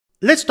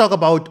Let's talk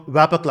about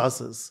wrapper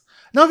classes.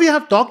 Now we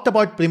have talked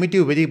about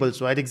primitive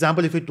variables, right?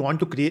 Example, if you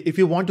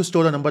want to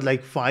store a number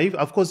like 5,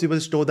 of course you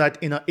will store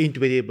that in an int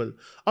variable,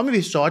 or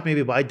maybe short,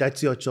 maybe byte,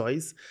 that's your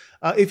choice.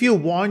 If you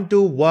want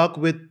to work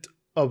with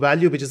a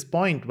value which is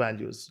point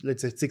values,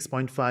 let's say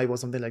 6.5 or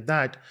something like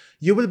that,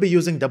 you will be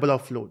using double or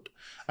float.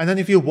 And then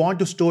if you want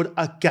to store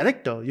a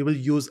character, you will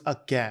use a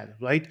char,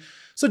 right?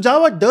 So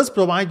Java does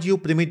provide you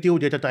primitive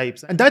data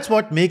types, and that's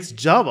what makes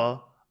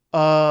Java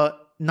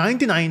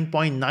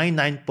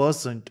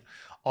 99.99%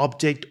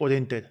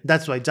 object-oriented.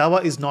 That's why Java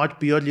is not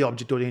purely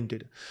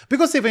object-oriented.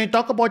 Because when you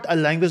talk about a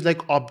language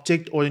like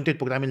object-oriented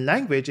programming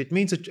language, it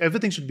means that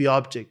everything should be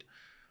object.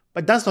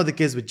 But that's not the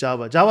case with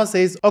Java. Java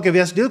says, okay, we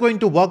are still going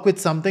to work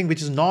with something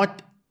which is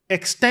not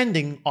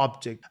extending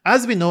object.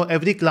 As we know,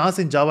 every class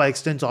in Java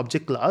extends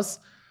object class,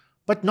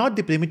 but not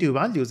the primitive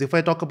values. If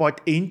I talk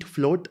about int,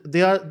 float,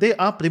 they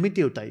are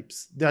primitive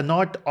types. They are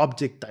not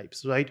object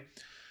types, right?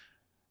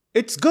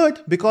 It's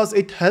good because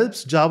it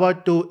helps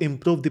Java to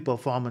improve the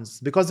performance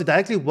because it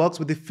directly works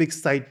with the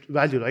fixed site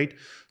value, right?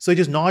 So it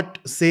is not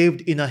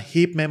saved in a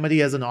heap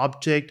memory as an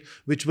object,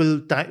 which will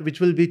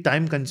be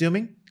time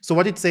consuming. So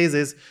what it says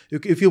is,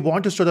 if you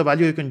want to store a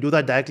value, you can do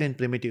that directly in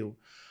primitive.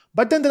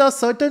 But then there are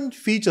certain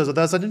features or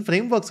there are certain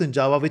frameworks in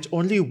Java which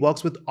only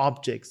works with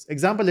objects.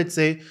 Example, let's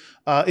say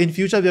in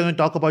future we are going to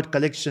talk about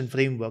collection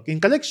framework. In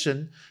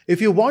collection,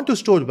 if you want to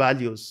store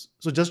values,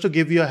 so just to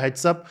give you a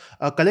heads up,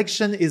 a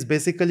collection is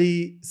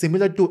basically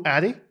similar to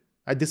array.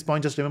 At this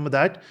point, just remember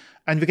that.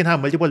 And we can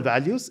have multiple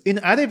values. In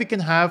array, we can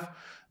have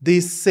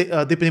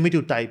the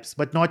primitive types,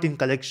 but not in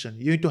collection.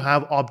 You need to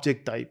have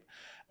object type.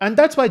 And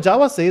that's why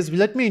Java says,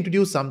 let me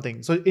introduce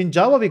something. So in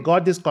Java, we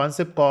got this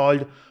concept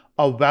called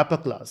a wrapper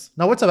class.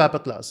 Now, what's a wrapper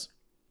class?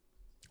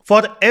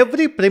 For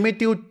every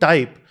primitive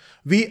type,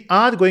 we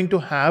are going to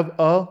have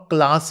a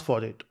class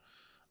for it.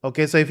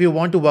 Okay, so if you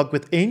want to work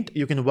with int,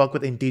 you can work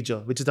with integer,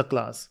 which is a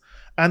class.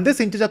 And this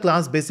integer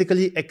class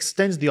basically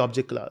extends the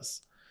object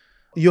class.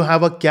 You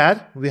have a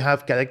char, we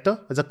have character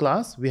as a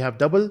class, we have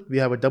double, we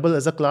have a double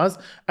as a class,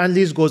 and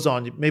list goes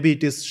on. Maybe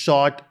it is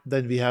short,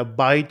 then we have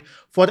byte.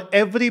 For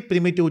every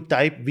primitive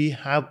type, we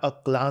have a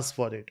class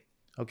for it.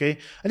 Okay,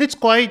 and it's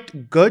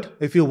quite good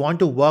if you want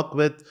to work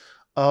with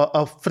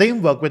a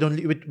framework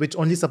which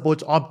only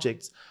supports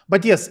objects.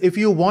 But yes, if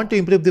you want to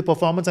improve the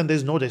performance and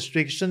there's no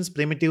restrictions,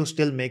 primitive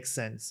still makes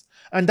sense.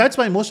 And that's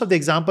why most of the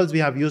examples we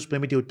have used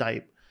primitive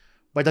type.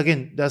 But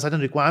again, there are certain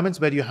requirements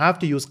where you have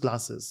to use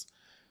classes.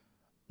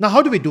 Now,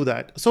 how do we do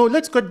that? So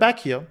let's get back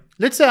here.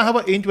 Let's say I have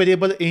an int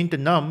variable, int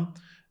num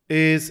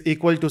is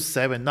equal to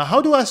 7. Now,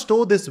 how do I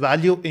store this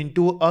value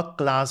into a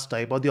class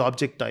type or the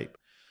object type?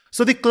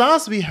 So the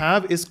class we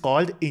have is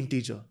called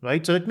integer,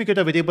 right? So let me get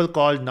a variable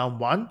called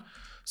num1.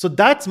 So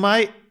that's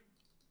my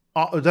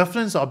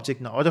reference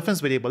object now, or reference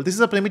variable. This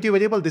is a primitive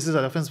variable. This is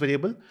a reference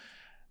variable.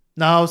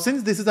 Now,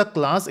 since this is a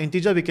class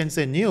integer, we can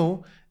say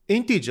new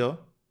integer.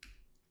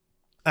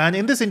 And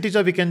in this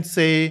integer, we can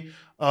say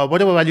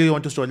whatever value you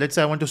want to store. Let's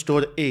say I want to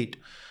store 8.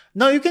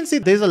 Now you can see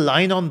there's a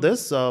line on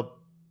this.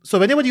 So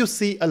whenever you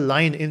see a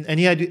line in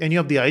any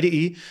of the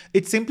IDE,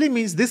 it simply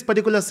means this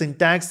particular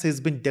syntax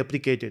has been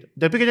deprecated.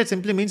 Deprecated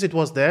simply means it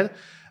was there.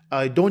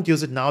 Don't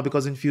use it now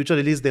because in future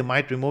release they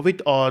might remove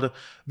it, or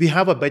we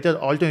have a better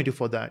alternative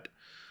for that.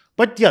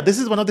 But yeah, this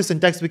is one of the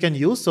syntax we can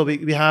use. So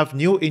we have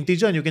new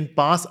integer and you can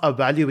pass a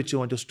value which you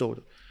want to store.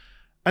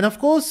 And of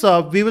course,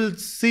 we will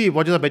see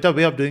what is a better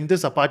way of doing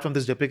this apart from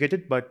this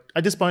deprecated. But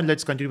at this point,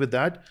 let's continue with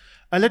that.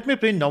 And let me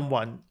print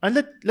num1.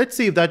 And let's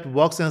see if that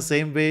works in the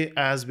same way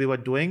as we were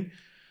doing.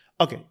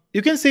 Okay,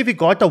 you can see we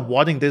got a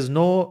warning. There's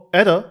no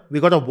error. We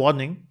got a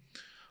warning.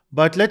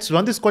 But let's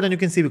run this code and you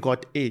can see we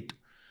got 8.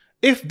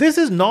 If this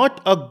is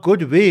not a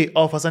good way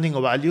of assigning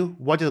a value,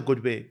 what is a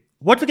good way?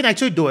 What we can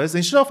actually do is,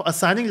 instead of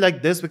assigning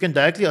like this, we can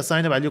directly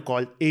assign a value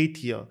called 8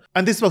 here.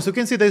 And this works. You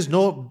can see there's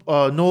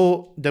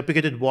no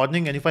deprecated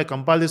warning. And if I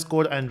compile this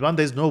code and run,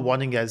 there's no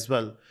warning as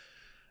well.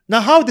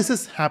 Now, how this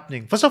is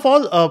happening? First of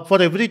all, for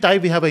every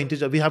type, we have an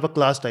integer, we have a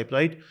class type,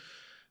 right?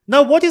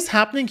 Now, what is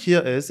happening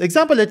here is,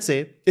 example, let's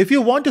say, if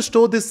you want to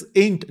store this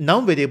int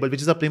num variable,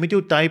 which is a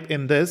primitive type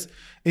in this,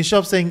 instead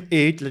of saying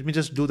 8, let me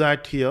just do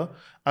that here.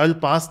 I will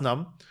pass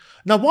num.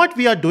 Now, what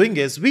we are doing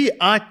is we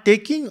are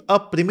taking a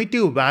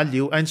primitive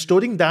value and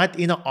storing that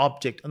in an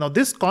object. Now,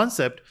 this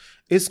concept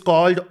is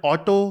called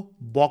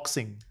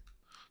AutoBoxing.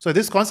 So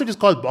this concept is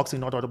called boxing,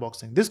 not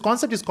AutoBoxing. This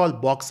concept is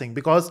called boxing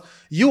because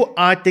you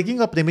are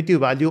taking a primitive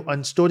value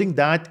and storing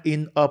that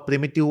in a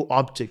primitive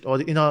object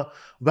or in a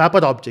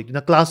wrapper object, in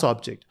a class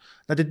object.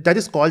 That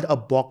is called a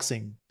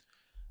boxing.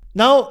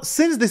 Now,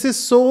 since this is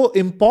so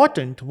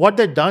important, what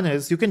they've done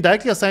is you can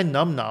directly assign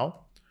num now.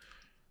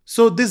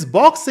 So this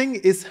boxing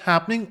is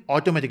happening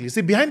automatically.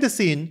 See, behind the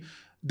scene,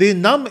 the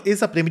num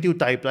is a primitive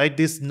type, right?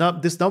 This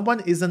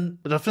num1 is a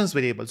reference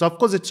variable. So of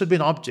course it should be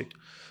an object.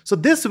 So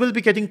this will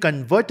be getting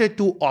converted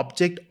to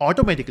object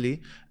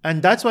automatically.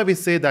 And that's why we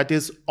say that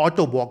is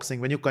AutoBoxing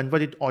when you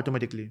convert it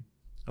automatically.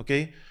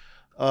 Okay.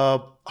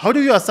 How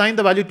do you assign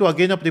the value to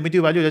again a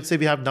primitive value? Let's say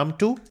we have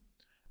num2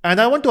 and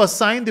I want to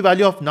assign the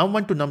value of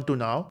num1 to num2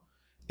 now.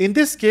 in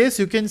this case,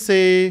 you can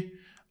say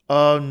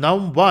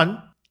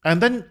num1,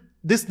 and then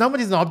this num1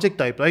 is an object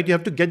type, right? You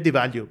have to get the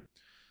value.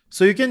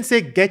 So you can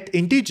say get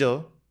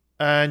integer,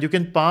 and you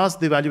can pass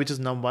the value which is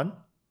num1.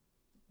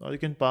 Or you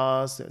can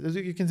pass,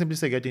 you can simply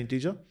say get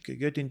integer. Okay,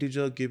 get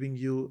integer giving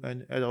you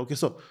an error. Okay,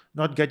 so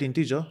not get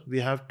integer. We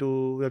have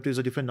to use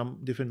a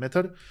different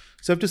method.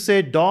 So you have to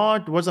say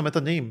dot, what's the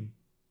method name?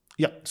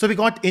 Yeah, so we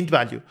got int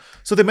value.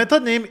 So the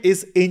method name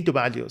is int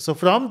value. So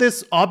from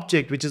this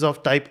object, which is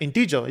of type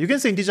integer, you can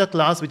say integer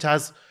class, which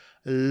has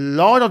a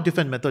lot of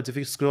different methods. If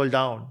you scroll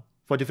down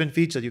for different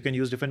features, you can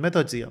use different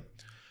methods here.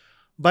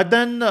 But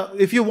then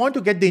if you want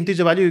to get the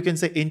integer value, you can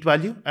say int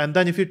value. And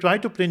then if you try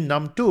to print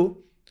num2,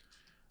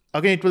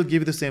 again, it will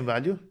give you the same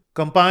value.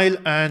 Compile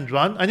and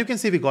run, and you can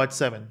see we got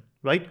 7,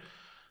 right?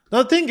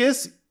 Now the thing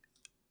is,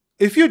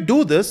 if you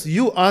do this,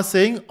 you are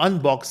saying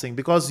unboxing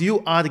because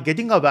you are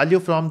getting a value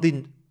from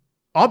the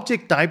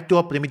object type to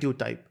a primitive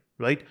type,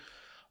 right?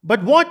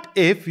 But what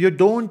if you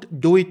don't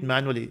do it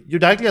manually? You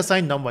directly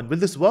assign num1. Will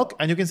this work?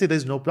 And you can see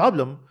there's no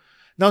problem.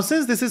 Now,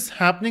 since this is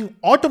happening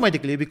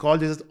automatically, we call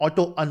this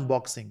auto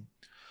unboxing.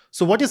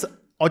 So what is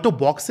auto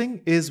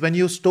boxing is when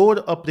you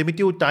store a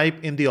primitive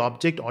type in the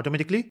object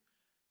automatically.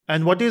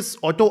 And what is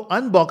auto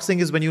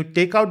unboxing is when you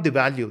take out the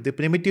value, the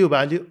primitive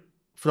value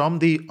from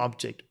the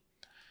object.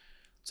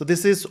 So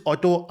this is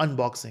auto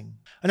unboxing.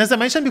 And as I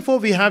mentioned before,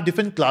 we have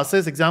different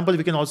classes. Example,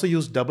 we can also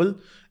use double.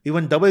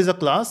 Even double is a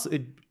class.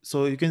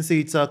 So you can see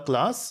it's a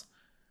class.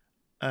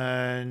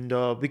 And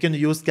we can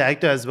use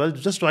character as well.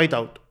 Just try it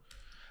out.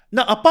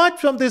 Now, apart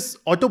from this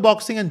auto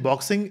boxing and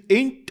boxing,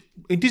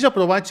 integer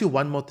provides you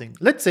one more thing.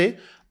 Let's say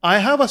I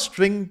have a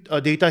string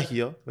data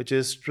here, which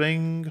is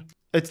string,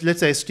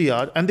 let's say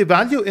str, and the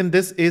value in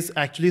this is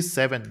actually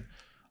 7,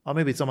 or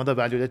maybe some other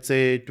value, let's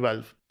say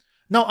 12.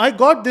 Now I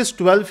got this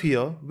 12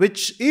 here,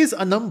 which is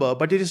a number,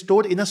 but it is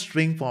stored in a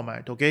string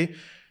format, okay?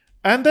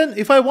 And then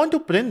if I want to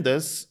print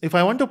this, if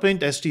I want to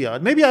print str,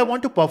 maybe I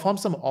want to perform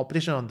some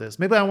operation on this.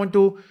 Maybe I want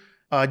to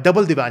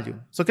double the value.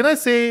 So can I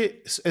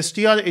say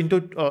str into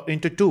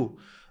 2?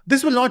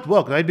 This will not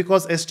work, right?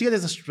 Because str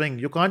is a string.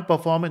 You can't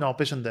perform an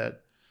operation there.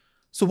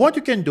 So what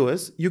you can do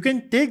is you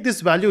can take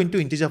this value into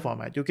integer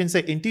format. You can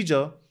say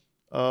integer,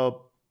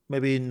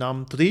 maybe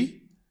num3.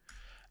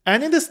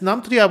 And in this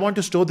num3, I want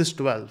to store this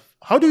 12.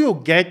 How do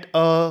you get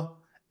a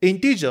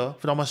integer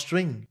from a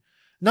string?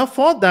 Now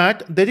for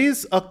that, there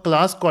is a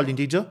class called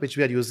integer, which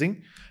we are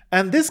using.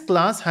 And this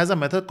class has a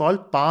method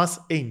called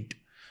parseInt.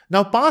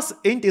 Now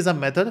parseInt is a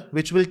method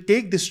which will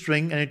take the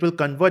string and it will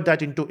convert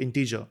that into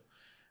integer.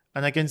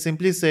 And I can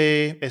simply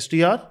say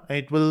str, and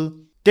it will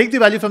take the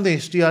value from the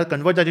str,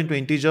 convert that into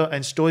integer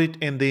and store it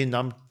in the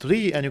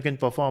num3, and you can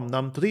perform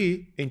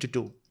num3 into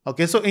 2.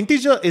 Okay, so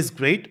integer is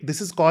great. This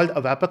is called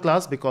a wrapper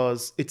class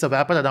because it's a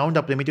wrapper around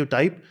a primitive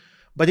type,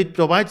 but it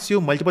provides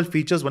you multiple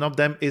features. One of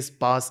them is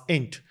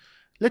parseInt.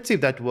 Let's see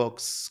if that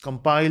works.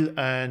 Compile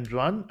and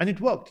run, and it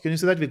worked. Can you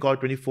see that we got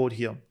 24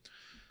 here?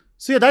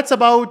 So yeah, that's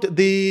about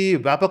the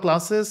wrapper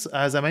classes.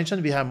 As I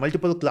mentioned, we have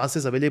multiple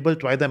classes available.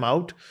 Try them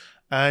out.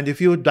 And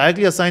if you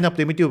directly assign a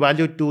primitive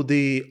value to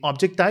the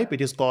object type, it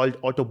is called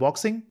auto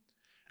boxing.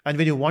 And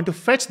when you want to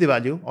fetch the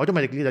value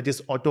automatically, that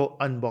is auto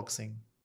unboxing.